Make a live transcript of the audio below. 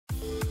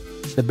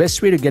The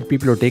best way to get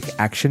people to take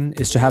action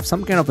is to have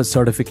some kind of a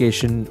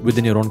certification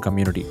within your own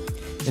community.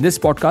 In this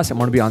podcast, I'm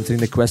going to be answering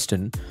the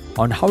question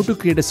on how to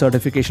create a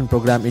certification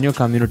program in your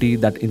community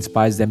that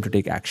inspires them to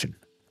take action.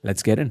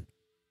 Let's get in.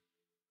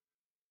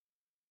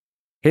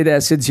 Hey there,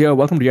 Sids here.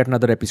 Welcome to yet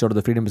another episode of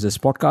the Freedom Business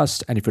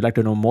Podcast. And if you'd like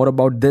to know more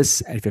about this,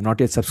 and if you're not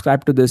yet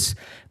subscribed to this,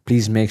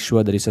 please make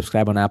sure that you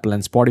subscribe on Apple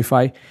and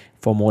Spotify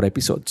for more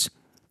episodes.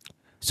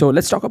 So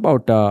let's talk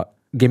about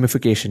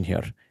gamification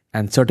here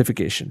and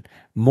certification,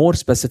 more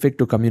specific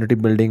to community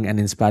building and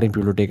inspiring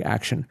people to take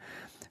action.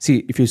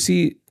 See, if you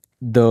see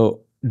the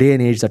day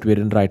and age that we're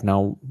in right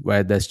now,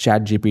 where there's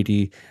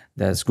ChatGPT,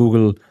 there's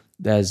Google,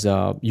 there's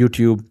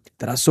YouTube,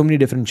 there are so many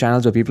different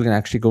channels where people can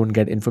actually go and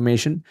get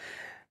information.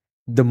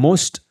 The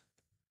most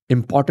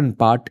important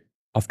part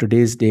of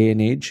today's day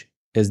and age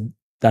is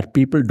that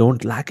people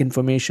don't lack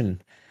information.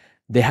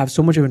 They have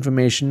so much of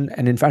information,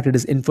 and in fact, it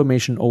is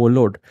information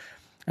overload.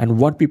 And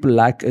what people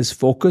lack is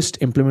focused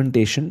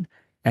implementation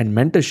and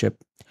mentorship.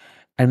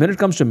 And when it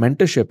comes to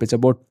mentorship, it's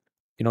about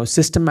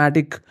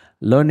systematic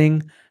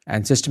learning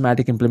and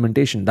systematic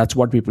implementation. That's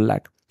what people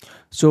lack.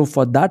 So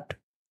for that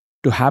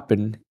to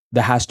happen,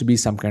 there has to be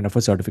some kind of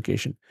a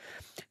certification.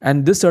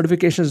 And this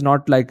certification is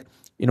not like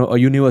a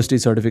university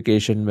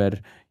certification where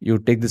you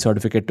take the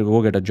certificate to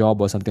go get a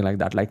job or something like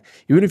that. Like,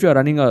 even if you're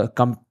running a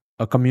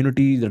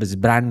community that is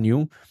brand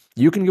new,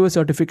 you can give a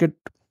certificate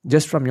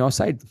just from your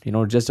side,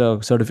 just a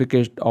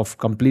certificate of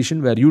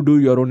completion where you do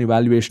your own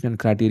evaluation and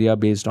criteria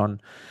based on,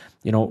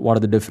 what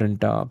are the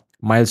different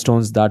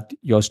milestones that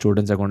your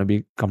students are going to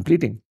be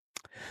completing.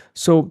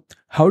 So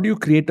how do you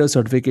create a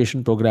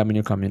certification program in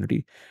your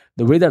community?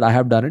 The way that I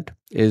have done it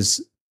is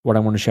what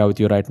I'm going to share with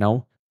you right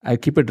now. I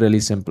keep it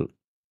really simple.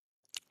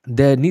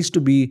 There needs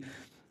to be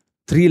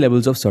 3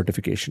 levels of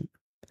certification.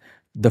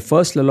 The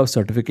first level of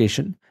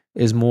certification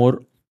is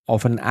more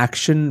of an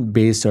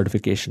action-based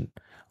certification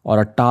or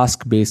a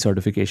task-based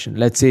certification.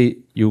 Let's say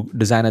you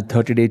design a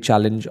 30-day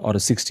challenge or a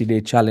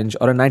 60-day challenge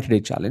or a 90-day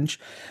challenge.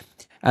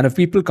 And if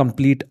people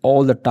complete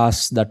all the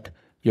tasks that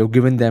you've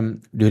given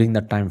them during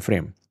that time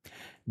frame,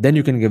 then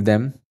you can give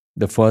them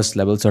the first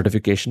level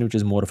certification, which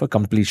is more of a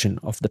completion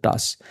of the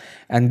tasks.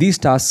 And these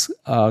tasks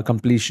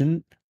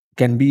completion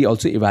can be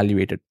also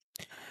evaluated.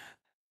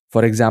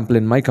 For example,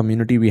 in my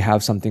community, we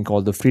have something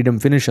called the Freedom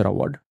Finisher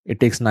Award. It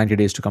takes 90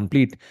 days to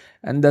complete.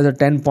 And there's a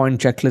 10-point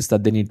checklist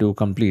that they need to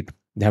complete.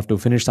 They have to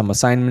finish some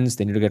assignments.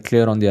 They need to get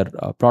clear on their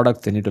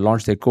products. They need to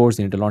launch their course.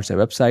 They need to launch their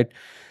website.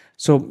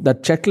 So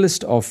that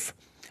checklist of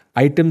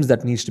items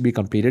that needs to be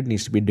completed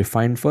needs to be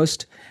defined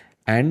first.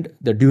 And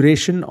the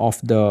duration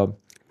of the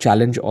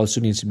challenge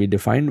also needs to be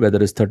defined,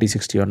 whether it's 30,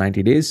 60, or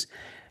 90 days.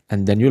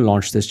 And then you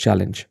launch this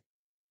challenge.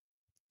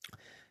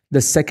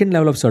 The second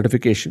level of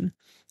certification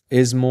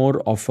is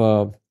more of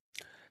a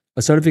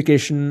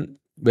certification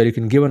where you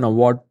can give an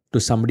award to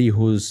somebody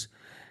who's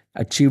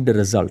achieved a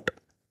result.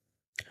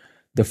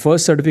 The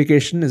first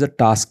certification is a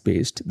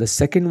task-based. The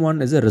second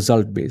one is a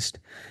result-based.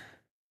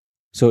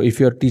 So if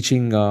you're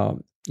teaching,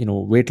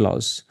 weight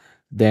loss,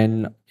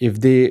 then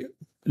if they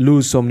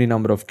lose so many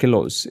number of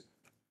kilos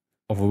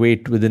of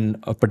weight within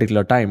a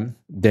particular time,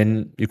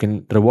 then you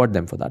can reward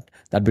them for that.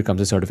 That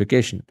becomes a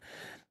certification.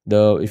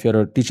 If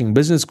you're teaching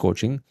business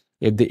coaching,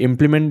 if they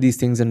implement these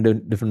things in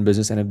different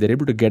business and if they're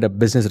able to get a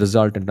business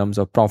result in terms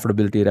of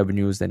profitability,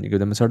 revenues, then you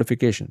give them a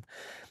certification.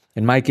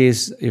 In my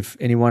case, if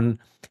anyone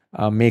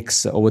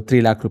makes over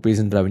 3 lakh rupees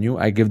in revenue,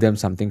 I give them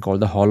something called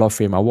the Hall of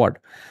Fame Award.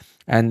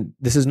 And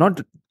this is not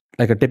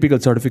like a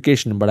typical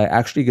certification, but I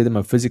actually give them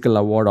a physical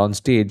award on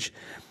stage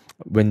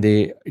when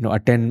they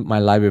attend my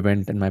live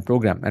event and my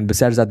program. And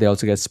besides that, they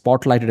also get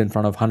spotlighted in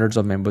front of hundreds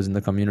of members in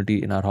the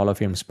community in our Hall of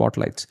Fame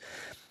spotlights.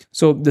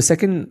 So the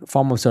second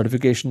form of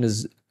certification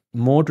is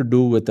more to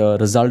do with a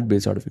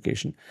result-based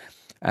certification.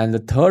 And the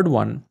third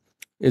one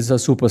is a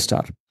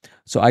superstar.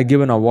 So I give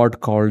an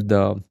award called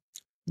the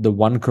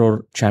 1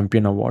 crore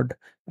champion award.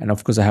 And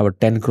of course, I have a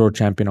 10 crore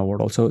champion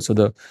award also. So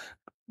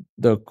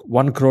the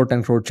 1 crore,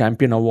 10 crore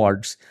champion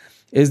awards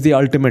is the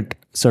ultimate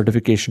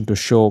certification to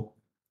show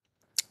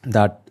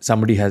that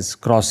somebody has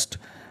crossed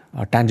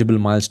tangible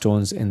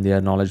milestones in their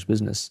knowledge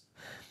business.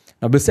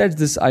 Now, besides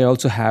this, I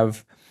also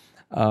have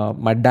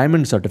my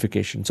diamond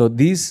certification. So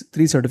these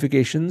 3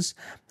 certifications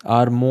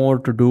are more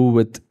to do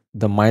with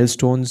the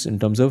milestones in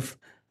terms of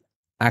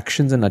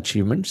actions and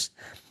achievements.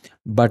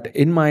 But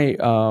in my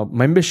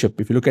membership,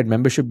 if you look at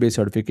membership-based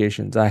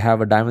certifications, I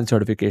have a diamond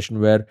certification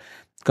where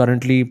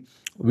currently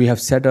we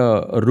have set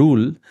a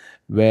rule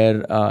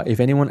where if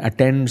anyone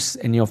attends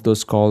any of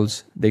those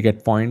calls, they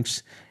get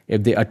points.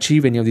 If they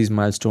achieve any of these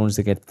milestones,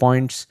 they get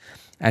points.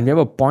 And we have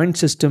a point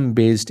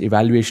system-based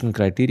evaluation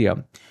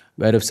criteria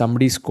where if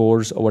somebody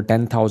scores over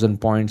 10,000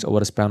 points over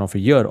a span of a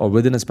year or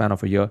within a span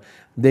of a year,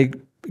 they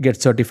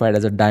get certified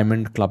as a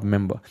Diamond Club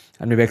member.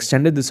 And we've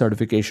extended the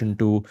certification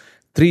to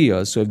 3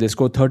 years. So if they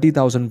score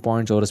 30,000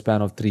 points over a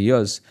span of 3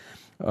 years,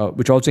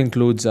 which also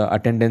includes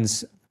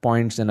attendance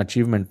points and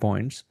achievement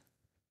points,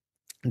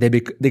 they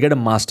get a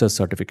master's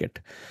certificate.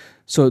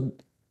 So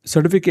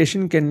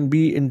certification can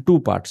be in two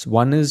parts.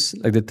 One is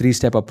like the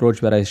 3-step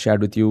approach where I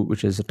shared with you,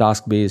 which is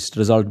task based,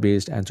 result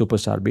based, and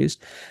superstar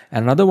based.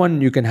 And another one,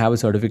 you can have a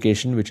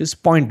certification which is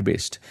point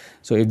based.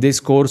 So if they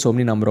score so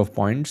many number of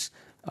points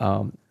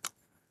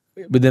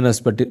within a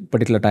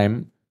particular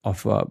time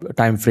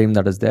frame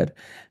that is there,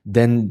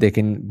 then they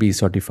can be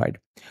certified.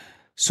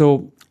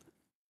 So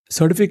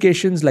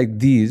certifications like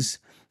these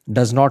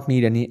does not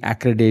need any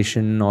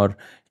accreditation or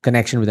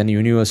connection with any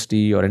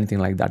university or anything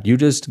like that. You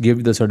just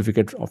give the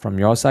certificate from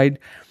your side,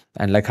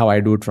 and like how I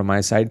do it from my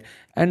side.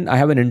 And I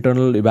have an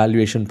internal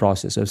evaluation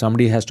process. So if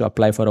somebody has to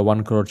apply for a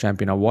 1 crore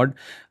champion award,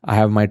 I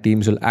have my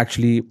teams will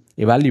actually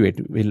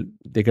evaluate.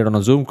 They get on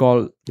a Zoom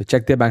call, they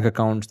check their bank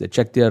accounts, they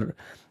check their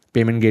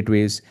payment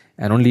gateways,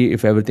 and only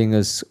if everything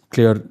is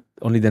clear,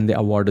 only then the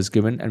award is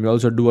given. And we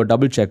also do a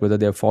double check whether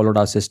they have followed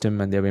our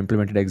system and they have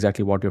implemented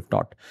exactly what we've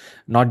taught.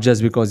 Not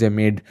just because they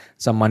made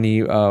some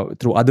money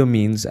through other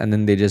means and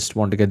then they just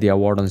want to get the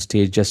award on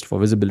stage just for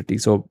visibility.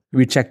 So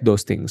we check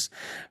those things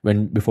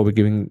before we're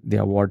giving the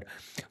award.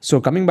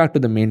 So coming back to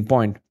the main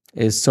point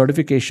is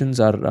certifications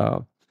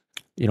are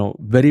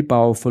very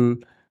powerful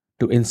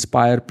to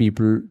inspire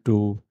people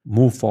to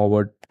move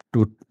forward,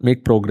 to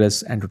make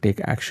progress, and to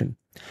take action.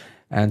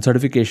 And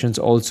certifications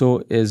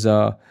also it's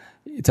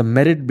a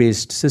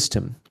merit-based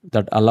system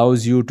that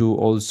allows you to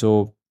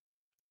also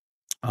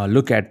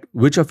look at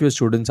which of your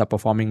students are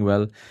performing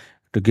well,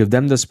 to give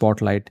them the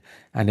spotlight.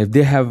 And if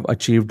they have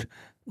achieved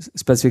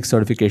specific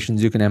certifications,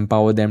 you can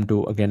empower them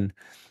to, again,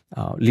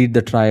 lead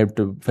the tribe,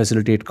 to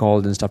facilitate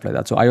calls and stuff like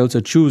that. So I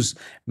also choose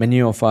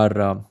many of our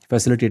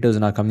facilitators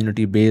in our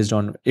community based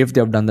on if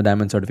they have done the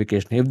diamond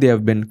certification, if they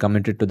have been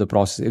committed to the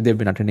process, if they've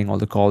been attending all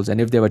the calls,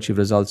 and if they've achieved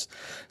results.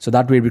 So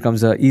that way it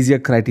becomes an easier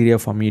criteria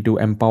for me to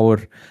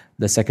empower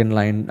the second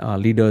line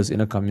leaders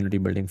in a community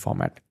building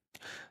format.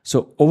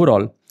 So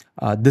overall,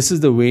 this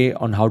is the way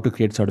on how to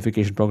create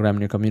certification program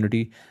in your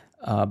community.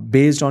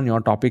 Based on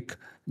your topic,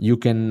 you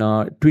can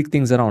tweak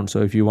things around.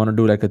 So if you want to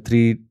do like a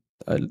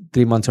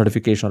 3-month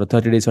certification or a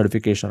 30-day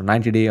certification or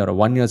 90-day or a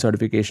 1-year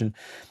certification,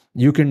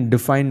 you can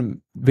define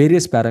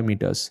various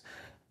parameters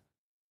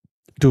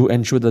to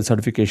ensure that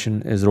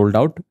certification is rolled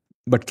out.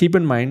 But keep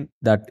in mind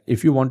that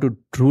if you want to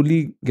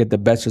truly get the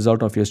best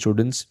result of your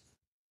students,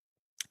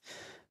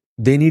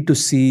 they need to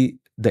see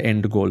the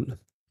end goal.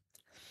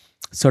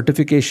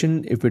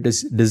 Certification, if it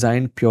is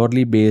designed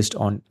purely based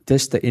on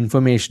just the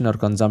information or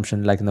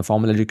consumption, like in the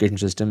formal education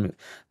system,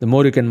 the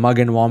more you can mug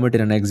and vomit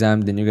in an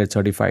exam, then you get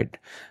certified.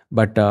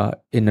 But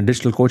in a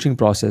digital coaching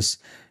process,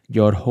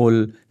 your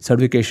whole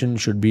certification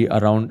should be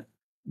around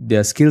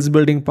their skills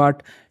building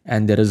part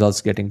and their results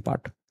getting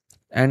part.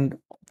 And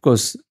of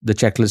course, the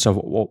checklist of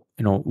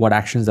what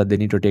actions that they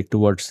need to take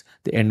towards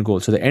the end goal.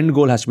 So the end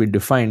goal has to be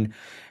defined,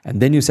 and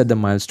then you set the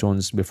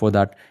milestones before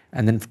that.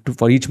 And then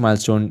for each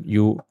milestone,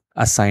 you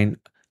assign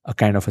a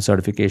kind of a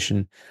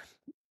certification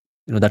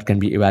that can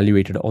be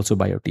evaluated also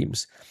by your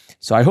teams.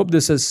 So I hope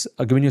this has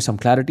given you some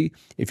clarity.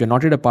 If you're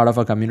not yet a part of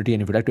our community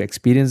and if you'd like to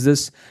experience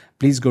this,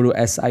 please go to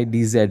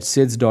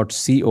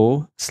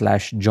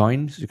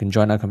sidzsids.co/join. So you can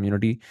join our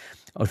community.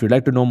 Or if you'd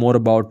like to know more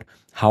about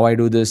how I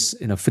do this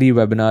in a free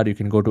webinar, you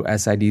can go to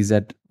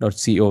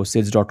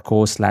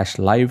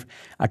sids.co/live,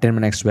 attend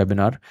my next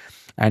webinar.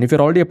 And if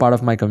you're already a part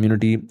of my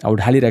community, I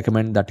would highly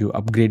recommend that you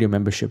upgrade your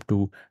membership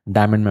to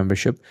Diamond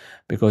membership,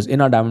 because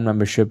in our Diamond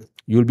membership,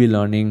 you'll be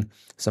learning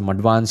some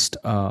advanced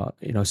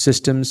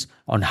systems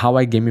on how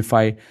I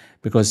gamify,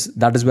 because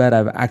that is where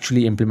I've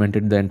actually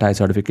implemented the entire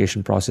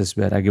certification process,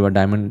 where I give a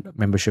Diamond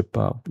membership,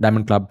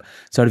 Diamond Club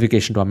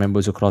certification to our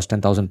members who cross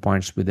 10,000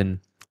 points within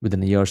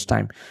a year's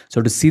time.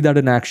 So to see that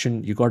in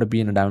action, you got to be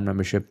in a Diamond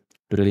membership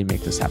to really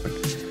make this happen.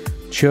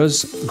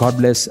 Cheers. God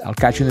bless. I'll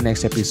catch you in the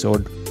next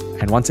episode.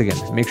 And once again,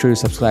 make sure you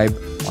subscribe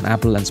on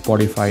Apple and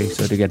Spotify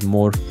so to get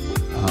more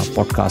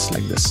podcasts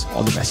like this.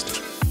 All the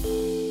best.